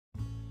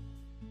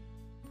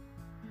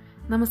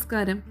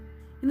നമസ്കാരം.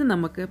 ഇന്ന്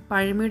നമുക്ക്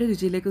പഴമയുടെ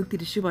രുചിയിലേക്ക്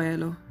തിരിച്ചു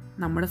പോയാലോ?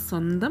 നമ്മുടെ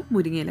സ്വന്തം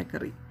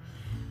മുരിങ്ങയിലക്കറി.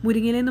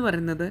 മുരിങ്ങയില എന്ന്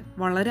പറയുന്നത്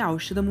വളരെ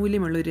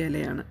ഔഷധമൂല്യമുള്ളൊരു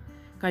ഇലയാണ്.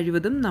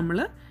 കഴിവതും നമ്മൾ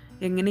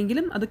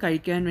എങ്ങനെയെങ്കിലും അത്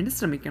കഴിക്കാൻ വേണ്ടി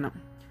ശ്രമിക്കണം.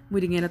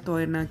 മുരിങ്ങയില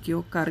തോരനാക്കിയോ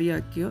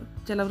കറിയാക്കിയോ,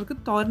 ചിലവർക്ക്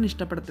തോരൻ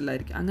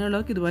ഇഷ്ടപ്പെടത്തില്ലായിരിക്കും,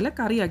 അങ്ങനെയുള്ളവർക്ക് ഇതുപോലെ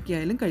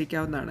കറിയാക്കിയായാലും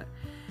കഴിക്കാവുന്നതാണ്.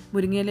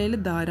 മുരിങ്ങയിലയിൽ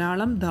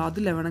ധാരാളം ധാതു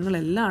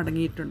ലവണങ്ങളെല്ലാം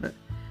അടങ്ങിയിട്ടുണ്ട്.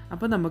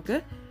 അപ്പോൾ നമുക്ക്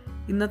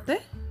ഇന്നത്തെ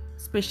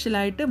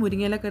സ്പെഷ്യലായിട്ട്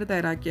മുരിങ്ങയിലക്കറി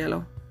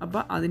തയ്യാറാക്കിയാലോ?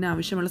 അപ്പോൾ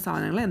അതിനാവശ്യമുള്ള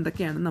സാധനങ്ങൾ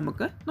എന്തൊക്കെയാണെന്ന്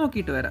നമുക്ക്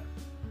നോക്കിയിട്ട് വരാം.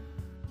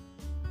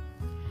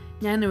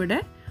 ഞാനിവിടെ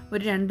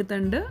ഒരു 2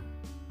 തണ്ട്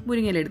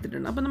മുരിങ്ങയില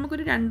എടുത്തിട്ടുണ്ട്. അപ്പോൾ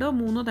നമുക്കൊരു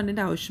 2-3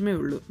 തണ്ടിൻ്റെ ആവശ്യമേ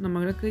ഉള്ളൂ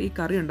നമ്മൾക്ക് ഈ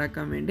കറി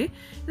ഉണ്ടാക്കാൻ വേണ്ടി.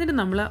 എന്നിട്ട്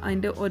നമ്മൾ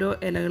അതിൻ്റെ ഓരോ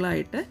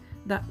ഇലകളായിട്ട്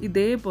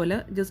ഇതേപോലെ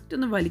ജസ്റ്റ്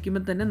ഒന്ന്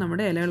വലിക്കുമ്പോൾ തന്നെ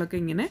നമ്മുടെ ഇലകളൊക്കെ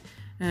ഇങ്ങനെ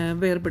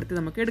വേർപെടുത്തി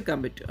നമുക്ക് എടുക്കാൻ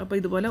പറ്റും. അപ്പോൾ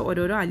ഇതുപോലെ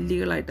ഓരോരോ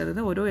അല്ലികളായിട്ട്,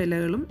 അതായത് ഓരോ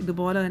ഇലകളും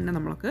ഇതുപോലെ തന്നെ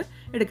നമുക്ക്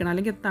എടുക്കണം,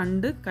 അല്ലെങ്കിൽ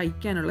തണ്ട്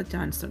കഴിക്കാനുള്ള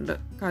ചാൻസ് ഉണ്ട്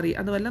കറി.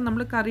 അതുപോലെ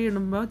നമ്മൾ കറി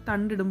ഇടുമ്പോൾ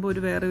തണ്ടിടുമ്പോൾ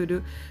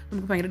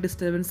നമുക്ക് ഭയങ്കര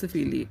ഡിസ്റ്റർബൻസ്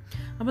ഫീൽ ചെയ്യും.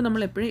 അപ്പോൾ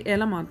നമ്മൾ എപ്പോഴും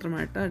ഇല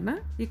മാത്രമായിട്ടാണ്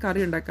ഈ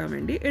കറി ഉണ്ടാക്കാൻ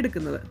വേണ്ടി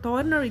എടുക്കുന്നത്.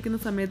 തോരൻ ഒഴിക്കുന്ന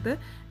സമയത്ത്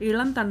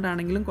ഇളം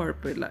തണ്ടാണെങ്കിലും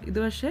കുഴപ്പമില്ല. ഇത്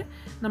പക്ഷേ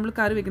നമ്മൾ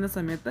കറി വയ്ക്കുന്ന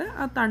സമയത്ത്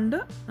ആ തണ്ട്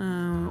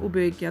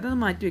ഉപയോഗിക്കാതെ അത്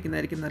മാറ്റി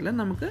വയ്ക്കുന്നതായിരിക്കും നല്ലത്.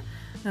 നമുക്ക്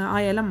ആ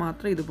ഇല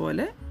മാത്രം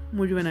ഇതുപോലെ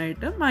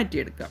മുഴുവനായിട്ട്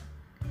മാറ്റിയെടുക്കാം.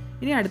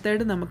 ഇനി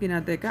അടുത്തായിട്ട് നമുക്ക്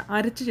ഇതിനകത്തേക്ക്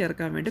അരച്ച്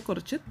ചേർക്കാൻ വേണ്ടി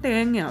കുറച്ച്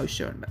തേങ്ങ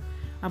ആവശ്യമുണ്ട്.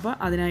 അപ്പോൾ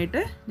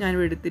അതിനായിട്ട്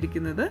ഞാനിവിടെ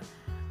എടുത്തിരിക്കുന്നത്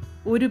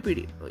ഒരു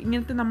പിടി,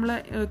 ഇങ്ങനത്തെ നമ്മളെ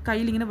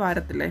കയ്യിലിങ്ങനെ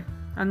വാരത്തില്ലേ,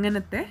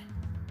 അങ്ങനത്തെ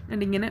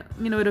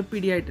ഇങ്ങനെ ഓരോ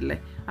പിടിയായിട്ടില്ലേ,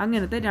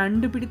 അങ്ങനത്തെ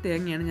 2 പിടി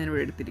തേങ്ങയാണ്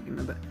ഞാനിവിടെ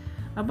എടുത്തിരിക്കുന്നത്.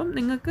 അപ്പം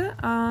നിങ്ങൾക്ക്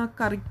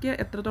കറിക്ക്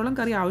എത്രത്തോളം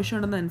കറി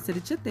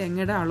ആവശ്യമുണ്ടെന്നനുസരിച്ച്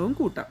തേങ്ങയുടെ അളവും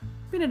കൂട്ടാം.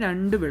 പിന്നെ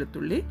 2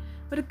 വെളുത്തുള്ളി,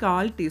 ഒരു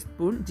 1/4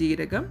 ടീസ്പൂൺ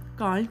ജീരകം,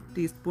 1/4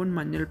 ടീസ്പൂൺ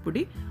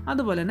മഞ്ഞൾപ്പൊടി,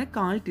 അതുപോലെ തന്നെ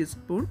 1/4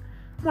 ടീസ്പൂൺ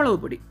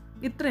മുളക് പൊടി.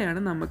 ഇത്രയാണ്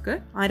നമുക്ക്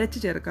അരച്ച്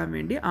ചേർക്കാൻ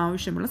വേണ്ടി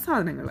ആവശ്യമുള്ള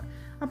സാധനങ്ങൾ.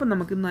 അപ്പം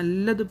നമുക്ക്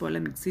നല്ലതുപോലെ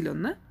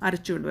മിക്സിയിലൊന്ന്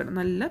അരച്ചുകൊണ്ട് വരാം.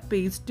 നല്ല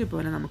പേസ്റ്റ്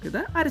പോലെ നമുക്കിത്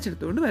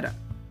അരച്ചെടുത്തുകൊണ്ട് വരാം.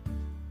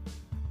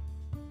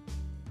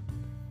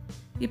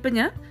 ഇപ്പം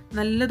ഞാൻ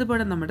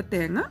നല്ലതുപോലെ നമ്മുടെ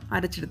തേങ്ങ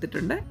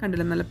അരച്ചെടുത്തിട്ടുണ്ട്.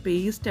 കണ്ടില്ലേ, നല്ല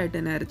പേസ്റ്റായിട്ട്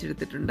തന്നെ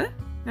അരച്ചെടുത്തിട്ടുണ്ട്,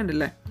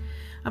 കണ്ടില്ലേ.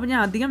 അപ്പോൾ ഞാൻ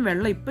അധികം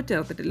വെള്ളം ഇപ്പം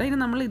ചേർത്തിട്ടില്ല. ഇനി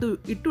നമ്മൾ ഇത്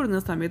ഇട്ട്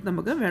കൊടുക്കുന്ന സമയത്ത്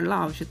നമുക്ക് വെള്ളം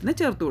ആവശ്യത്തിന്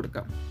ചേർത്ത്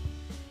കൊടുക്കാം.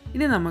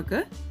 ഇനി നമുക്ക്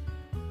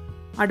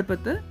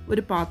അടുപ്പത്ത്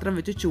ഒരു പാത്രം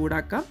വെച്ച്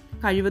ചൂടാക്കാം.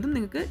 കഴിവതും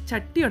നിങ്ങൾക്ക്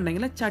ചട്ടി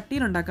ഉണ്ടെങ്കിൽ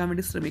ചട്ടിയിൽ ഉണ്ടാക്കാൻ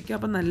വേണ്ടി ശ്രമിക്കുക,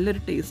 അപ്പോൾ നല്ലൊരു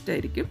ടേസ്റ്റ്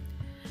ആയിരിക്കും.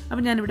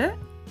 അപ്പോൾ ഞാനിവിടെ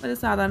ഒരു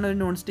സാധാരണ ഒരു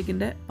നോൺ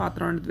സ്റ്റിക്കിൻ്റെ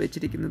പാത്രമാണ് ഇത്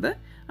വെച്ചിരിക്കുന്നത്.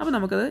 അപ്പോൾ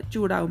നമുക്കത്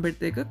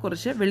ചൂടാകുമ്പോഴത്തേക്ക്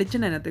കുറച്ച്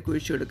വെളിച്ചെണ്ണ അതിനകത്തേക്ക്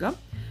ഒഴിച്ചു കൊടുക്കാം.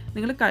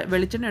 നിങ്ങൾ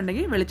വെളിച്ചെണ്ണ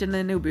ഉണ്ടെങ്കിൽ വെളിച്ചെണ്ണ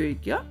തന്നെ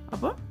ഉപയോഗിക്കുക.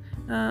 അപ്പോൾ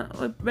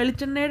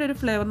വെളിച്ചെണ്ണയുടെ ഒരു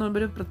ഫ്ലേവർ എന്ന്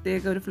പറയുമ്പോൾ ഒരു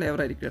പ്രത്യേക ഒരു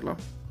ഫ്ലേവർ ആയിരിക്കുമല്ലോ.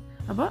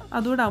 അപ്പോൾ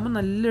അതുകൂടെ ആകുമ്പോൾ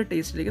നല്ലൊരു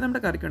ടേസ്റ്റിലേക്ക്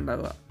നമ്മുടെ കറിക്ക്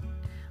ഉണ്ടാവുക.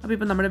 അപ്പോൾ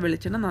ഇപ്പോൾ നമ്മുടെ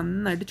വെളിച്ചെണ്ണ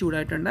നന്നായിട്ട്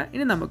ചൂടായിട്ടുണ്ട്.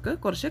 ഇനി നമുക്ക്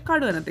കുറച്ച്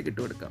കടുക് അതിനകത്തേക്ക് ഇട്ട്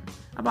കൊടുക്കാം.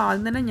 അപ്പോൾ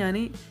ആദ്യം തന്നെ ഞാൻ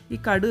ഈ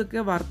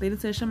കടുകൊക്കെ വറുത്തതിന്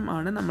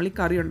ശേഷമാണ് നമ്മൾ ഈ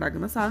കറി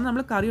ഉണ്ടാക്കുന്നത്. സാധാരണ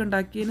നമ്മൾ കറി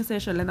ഉണ്ടാക്കിയതിന്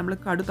ശേഷമല്ലേ നമ്മൾ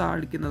കടുക്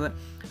താളിക്കുന്നത്.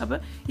 അപ്പോൾ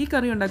ഈ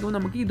കറി ഉണ്ടാക്കുമ്പോൾ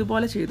നമുക്ക്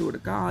ഇതുപോലെ ചെയ്ത്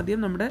കൊടുക്കാം.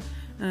 ആദ്യം നമ്മുടെ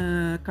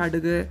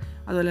കടുക്,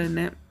 അതുപോലെ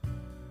തന്നെ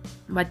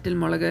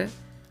വറ്റൽമുളക്,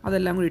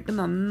 അതെല്ലാം കൂടി ഇട്ട്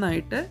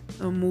നന്നായിട്ട്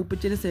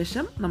മൂപ്പിച്ചതിന്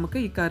ശേഷം നമുക്ക്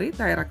ഈ കറി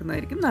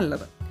തയ്യാറാക്കുന്നതായിരിക്കും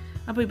നല്ലത്.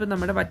 അപ്പോൾ ഇപ്പോൾ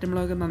നമ്മുടെ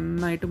വറ്റൽമുളക്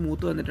നന്നായിട്ട്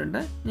മൂത്ത് വന്നിട്ടുണ്ട്.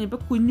 ഞാനിപ്പോൾ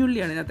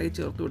കുഞ്ഞുള്ളിയാണ് ഇതിനകത്തേക്ക്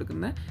ചേർത്ത്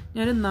കൊടുക്കുന്നത്.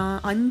 ഞാനൊരു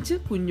 5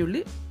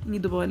 കുഞ്ഞുള്ളി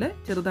ഇതുപോലെ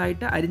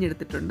ചെറുതായിട്ട്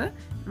അരിഞ്ഞെടുത്തിട്ടുണ്ട്.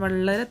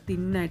 വളരെ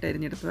തിന്നായിട്ട്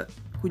അരിഞ്ഞെടുത്ത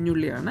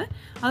കുഞ്ഞുള്ളിയാണ്.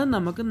 അത്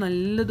നമുക്ക്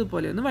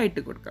നല്ലതുപോലെ ഒന്ന്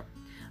വഴറ്റി കൊടുക്കാം.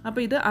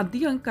 അപ്പോൾ ഇത്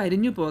അധികം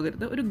കരിഞ്ഞു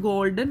പോകരുത്. ഒരു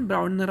ഗോൾഡൻ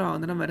ബ്രൗൺ നിറം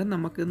ആകുന്നിടം വരെ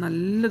നമുക്ക്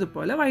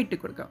നല്ലതുപോലെ വഴറ്റി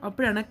കൊടുക്കാം.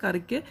 അപ്പോഴാണ്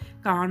കറിക്ക്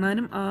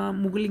കാണാനും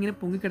മുകളിൽ ഇങ്ങനെ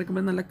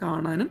പൊങ്ങിക്കിടക്കുമ്പോൾ നല്ല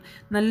കാണാനും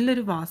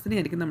നല്ലൊരു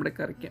വാസനയായിരിക്കും നമ്മുടെ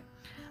കറിക്ക്.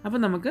 അപ്പോൾ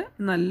നമുക്ക്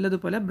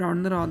നല്ലതുപോലെ ബ്രൗൺ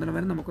നിറം ആകുന്നിടം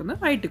വരെ നമുക്കൊന്ന്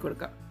വഴറ്റി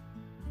കൊടുക്കാം.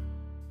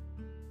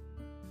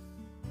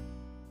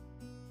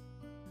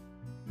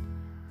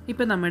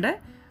 ഇപ്പം നമ്മുടെ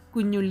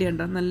കുഞ്ഞുള്ളി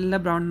ഉണ്ടോ നല്ല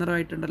ബ്രൗൺ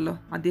നിറമായിട്ടുണ്ടല്ലോ,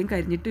 അധികം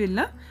കരിഞ്ഞിട്ടുമില്ല,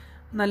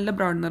 നല്ല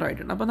ബ്രൗൺ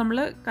നിറമായിട്ടുണ്ട്. അപ്പോൾ നമ്മൾ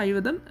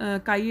കഴിവതും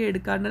കൈ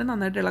എടുക്കാണ്ട്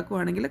നന്നായിട്ട്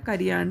ഇളക്കുവാണെങ്കിൽ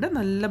കരിയാണ്ട്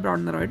നല്ല ബ്രൗൺ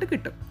നിറമായിട്ട്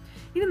കിട്ടും.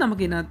 ഇനി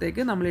നമുക്ക്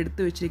ഇതിനകത്തേക്ക് നമ്മൾ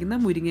എടുത്ത് വെച്ചിരിക്കുന്ന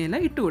മുരിങ്ങയില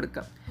ഇട്ട്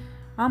കൊടുക്കാം.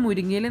 ആ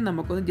മുരിങ്ങയില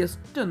നമുക്കൊന്ന്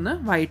ജസ്റ്റ് ഒന്ന്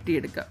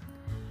വഴറ്റിയെടുക്കാം.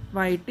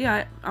 വഴറ്റി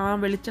ആ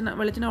വെളിച്ചെണ്ണ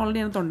ഓൾറെഡി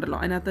അതിനകത്തുണ്ടല്ലോ,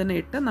 അതിനകത്ത് തന്നെ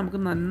ഇട്ട് നമുക്ക്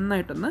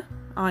നന്നായിട്ടൊന്ന്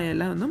ആ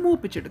ഇല ഒന്ന്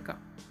മൂപ്പിച്ചെടുക്കാം.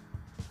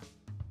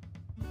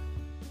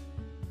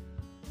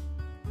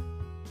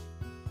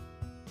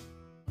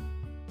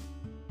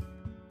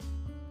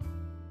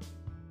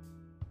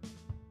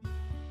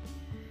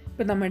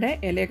 ഇപ്പം നമ്മുടെ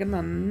ഇലയൊക്കെ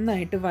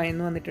നന്നായിട്ട്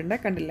വഴന്നു വന്നിട്ടുണ്ട്,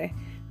 കണ്ടില്ലേ.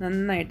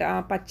 നന്നായിട്ട് ആ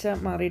പച്ച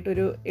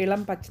മാറിയിട്ടൊരു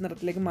ഇളം പച്ച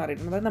നിറത്തിലേക്ക്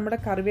മാറിയിട്ടുണ്ട്. അത് നമ്മുടെ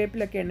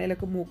കറിവേപ്പിലൊക്കെ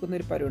എണ്ണയിലൊക്കെ മൂക്കുന്ന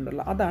ഒരു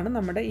പരുവുണ്ടല്ലോ, അതാണ്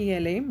നമ്മുടെ ഈ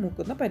ഇലയും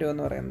മൂക്കുന്ന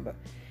പരുവെന്ന് പറയുന്നത്.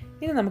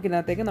 ഇനി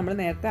നമുക്കിതിനകത്തേക്ക് നമ്മൾ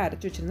നേരത്തെ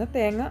അരച്ചു വെച്ചിരുന്ന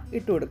തേങ്ങ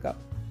ഇട്ട് കൊടുക്കാം.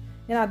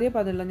 ഞാൻ ആദ്യം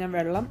പറഞ്ഞില്ല, ഞാൻ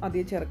വെള്ളം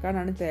അധികം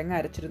ചേർക്കാനാണ് തേങ്ങ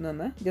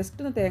അരച്ചിരുന്നതെന്ന്.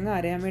 ജസ്റ്റ് ഒന്ന് തേങ്ങ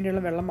അരയാൻ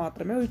വേണ്ടിയുള്ള വെള്ളം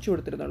മാത്രമേ ഒഴിച്ചു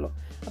കൊടുത്തിരുന്നുള്ളൂ.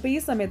 അപ്പോൾ ഈ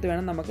സമയത്ത്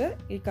വേണം നമുക്ക്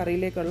ഈ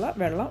കറിയിലേക്കുള്ള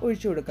വെള്ളം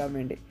ഒഴിച്ചു കൊടുക്കാൻ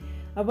വേണ്ടി.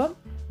 അപ്പം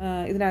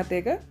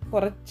ഇതിനകത്തേക്ക്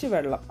കുറച്ച്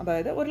വെള്ളം,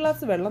 അതായത് 1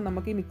 ഗ്ലാസ് വെള്ളം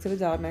നമുക്ക് ഈ മിക്സർ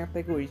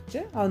ജാറിനകത്തേക്ക് ഒഴിച്ച്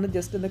അതൊന്ന്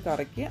ജസ്റ്റ് ഒന്ന്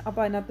കറക്കി.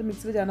 അപ്പോൾ അതിനകത്ത്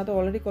മിക്സർ ജാറിനകത്ത്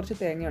ഓൾറെഡി കുറച്ച്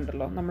തേങ്ങ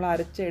ഉണ്ടല്ലോ, നമ്മൾ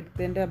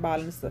അരച്ചെടുത്തതിൻ്റെ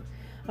ബാലൻസ്,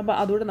 അപ്പോൾ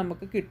അതുകൂടെ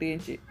നമുക്ക് കിട്ടുകയും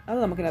ചെയ്യും. അത്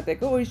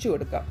നമുക്കിതിനകത്തേക്ക് ഒഴിച്ചു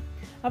കൊടുക്കാം.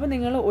 അപ്പോൾ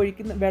നിങ്ങൾ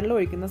വെള്ളം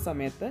ഒഴിക്കുന്ന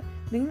സമയത്ത്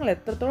നിങ്ങൾ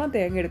എത്രത്തോളം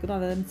തേങ്ങ എടുക്കുന്നോ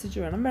അതനുസരിച്ച്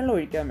വേണം വെള്ളം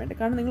ഒഴിക്കാൻ വേണ്ടി.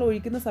 കാരണം നിങ്ങൾ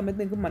ഒഴിക്കുന്ന സമയത്ത്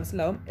നിങ്ങൾക്ക്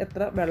മനസ്സിലാവും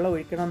എത്ര വെള്ളം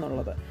ഒഴിക്കണം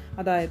എന്നുള്ളത്.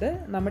 അതായത്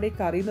നമ്മുടെ ഈ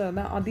കറി എന്ന്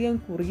പറഞ്ഞാൽ അധികം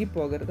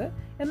കുറുകിപ്പോകരുത്,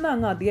 എന്നാൽ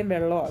അങ്ങ് അധികം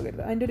വെള്ളം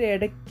ആകരുത്, അതിൻ്റെ ഒരു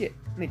ഇടയ്ക്ക്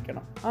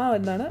നിൽക്കണം.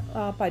 എന്താണ്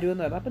ആ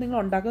പരുവെന്ന് പറയുന്നത്. അപ്പോൾ നിങ്ങൾ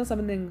ഉണ്ടാക്കുന്ന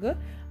സമയത്ത് നിങ്ങൾക്ക്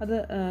അത്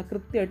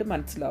കൃത്യമായിട്ട്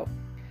മനസ്സിലാവും.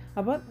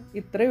 അപ്പോൾ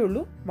ഇത്രയേ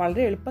ഉള്ളൂ.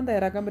 വളരെ എളുപ്പം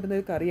തയ്യാറാക്കാൻ പറ്റുന്ന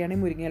ഒരു കറിയാണ് ഈ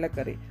മുരിങ്ങയില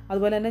കറി.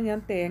 അതുപോലെ തന്നെ ഞാൻ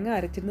തേങ്ങ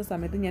അരച്ചിരുന്ന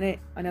സമയത്ത് ഞാൻ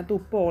അതിനകത്ത്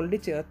ഉപ്പ് ഓൾറെഡി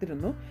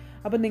ചേർത്തിരുന്നു.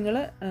 അപ്പോൾ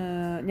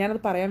ഞാനത്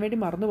പറയാൻ വേണ്ടി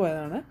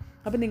മറന്നുപോയതാണ്.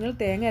 അപ്പോൾ നിങ്ങൾ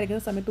തേങ്ങ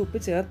അരയ്ക്കുന്ന സമയത്ത് ഉപ്പ്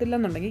ചേർത്തില്ല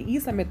എന്നുണ്ടെങ്കിൽ ഈ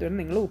സമയത്ത് വേണം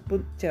നിങ്ങൾ ഉപ്പ്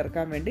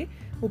ചേർക്കാൻ വേണ്ടി.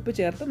 ഉപ്പ്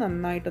ചേർത്ത്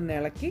നന്നായിട്ടൊന്ന്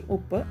ഇളക്കി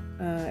ഉപ്പ്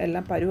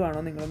എല്ലാം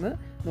പരുവാണോ നിങ്ങളൊന്ന്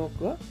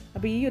നോക്കുക.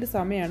 അപ്പോൾ ഈ ഒരു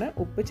സമയമാണ്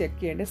ഉപ്പ് ചെക്ക്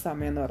ചെയ്യേണ്ട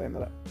സമയം എന്ന്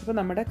പറയുന്നത്. അപ്പോൾ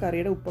നമ്മുടെ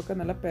കറിയുടെ ഉപ്പൊക്കെ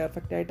നല്ല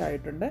പെർഫെക്റ്റ്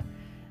ആയിട്ടുണ്ട്.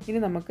 ഇനി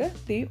നമുക്ക്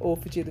തീ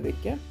ഓഫ് ചെയ്ത്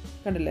വെക്കാം.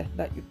 കണ്ടില്ലേ,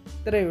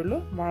 ഇത്രയേ ഉള്ളൂ.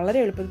 വളരെ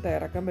എളുപ്പത്തിൽ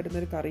തയ്യാറാക്കാൻ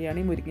പറ്റുന്നൊരു കറിയാണ്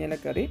ഈ മുരിങ്ങയില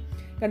കറി.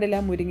 കണ്ടില്ല,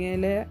 ആ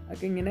മുരിങ്ങയില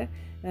ഒക്കെ ഇങ്ങനെ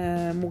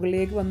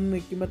മുകളിലേക്ക് വന്ന്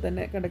നിൽക്കുമ്പോൾ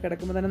തന്നെ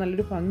കിടക്കുമ്പോൾ തന്നെ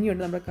നല്ലൊരു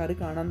ഭംഗിയുണ്ട് നമ്മുടെ കറി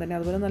കാണാൻ തന്നെ.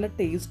 അതുപോലെ നല്ല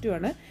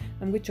ടേസ്റ്റുമാണ്.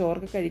 നമുക്ക്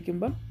ചോറൊക്കെ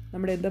കഴിക്കുമ്പം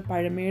നമ്മുടെ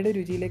പഴമയുടെ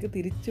രുചിയിലേക്ക്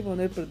തിരിച്ചു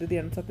പോകുന്നൊരു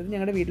പ്രതീതിയാണ്. സത്യത്തിൽ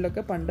ഞങ്ങളുടെ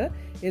വീട്ടിലൊക്കെ പണ്ട്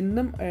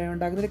എന്നും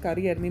ഉണ്ടാക്കുന്നൊരു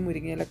കറിയായിരുന്നു ഈ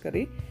മുരിങ്ങയില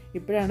കറി.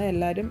 ഇപ്പോഴാണ്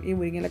എല്ലാവരും ഈ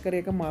മുരിങ്ങയില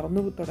കറിയൊക്കെ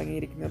മറന്നു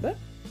തുടങ്ങിയിരിക്കുന്നത്.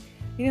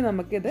 ഇനി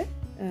നമുക്കിത്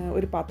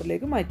ഒരു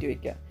പാത്രത്തിലേക്ക് മാറ്റി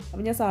വയ്ക്കാം.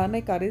 അപ്പോൾ ഞാൻ സാധാരണ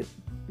ഈ കറി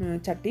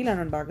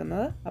ചട്ടിയിലാണ്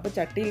ഉണ്ടാക്കുന്നത്. അപ്പോൾ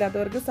ചട്ടി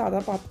ഇല്ലാത്തവർക്ക് സാധാ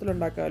പാത്രത്തിൽ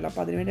ഉണ്ടാക്കാമല്ലോ.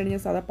 അപ്പോൾ അതിനുവേണ്ടിയാണ്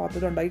ഞാൻ സാധാ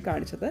പാത്രത്തിൽ ഉണ്ടാക്കി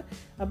കാണിച്ചത്.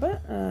 അപ്പോൾ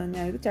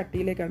ഞാനിത്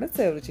ചട്ടിയിലേക്കാണ്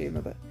സെർവ്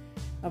ചെയ്യുന്നത്.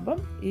 അപ്പം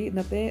ഈ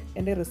ഇന്നത്തെ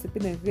എൻ്റെ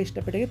റെസിപ്പി നിങ്ങൾക്ക്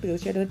ഇഷ്ടപ്പെട്ടെങ്കിൽ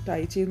തീർച്ചയായിട്ടും അത്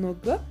ട്രൈ ചെയ്ത്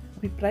നോക്കുക.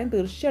 അഭിപ്രായം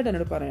തീർച്ചയായിട്ടും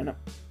എന്നോട് പറയണം.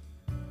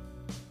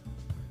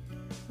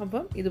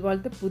 അപ്പം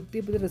ഇതുപോലത്തെ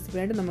പുതിയ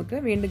റെസിപ്പിയായിട്ട് നമുക്ക്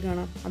വീണ്ടും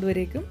കാണാം.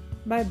 അതുവരേക്കും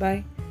ബൈ ബൈ.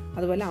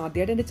 അതുപോലെ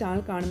ആദ്യമായിട്ട് എൻ്റെ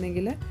ചാനൽ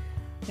കാണുന്നെങ്കിൽ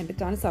എൻ്റെ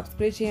ചാനൽ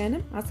സബ്സ്ക്രൈബ്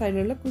ചെയ്യാനും ആ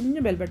സൈഡിലുള്ള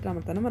കുഞ്ഞു ബെൽ ബട്ടൺ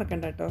അമർത്താനും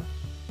മറക്കണ്ട കേട്ടോ.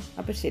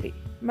 അപ്പോൾ ശരി,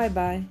 ബൈ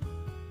ബൈ.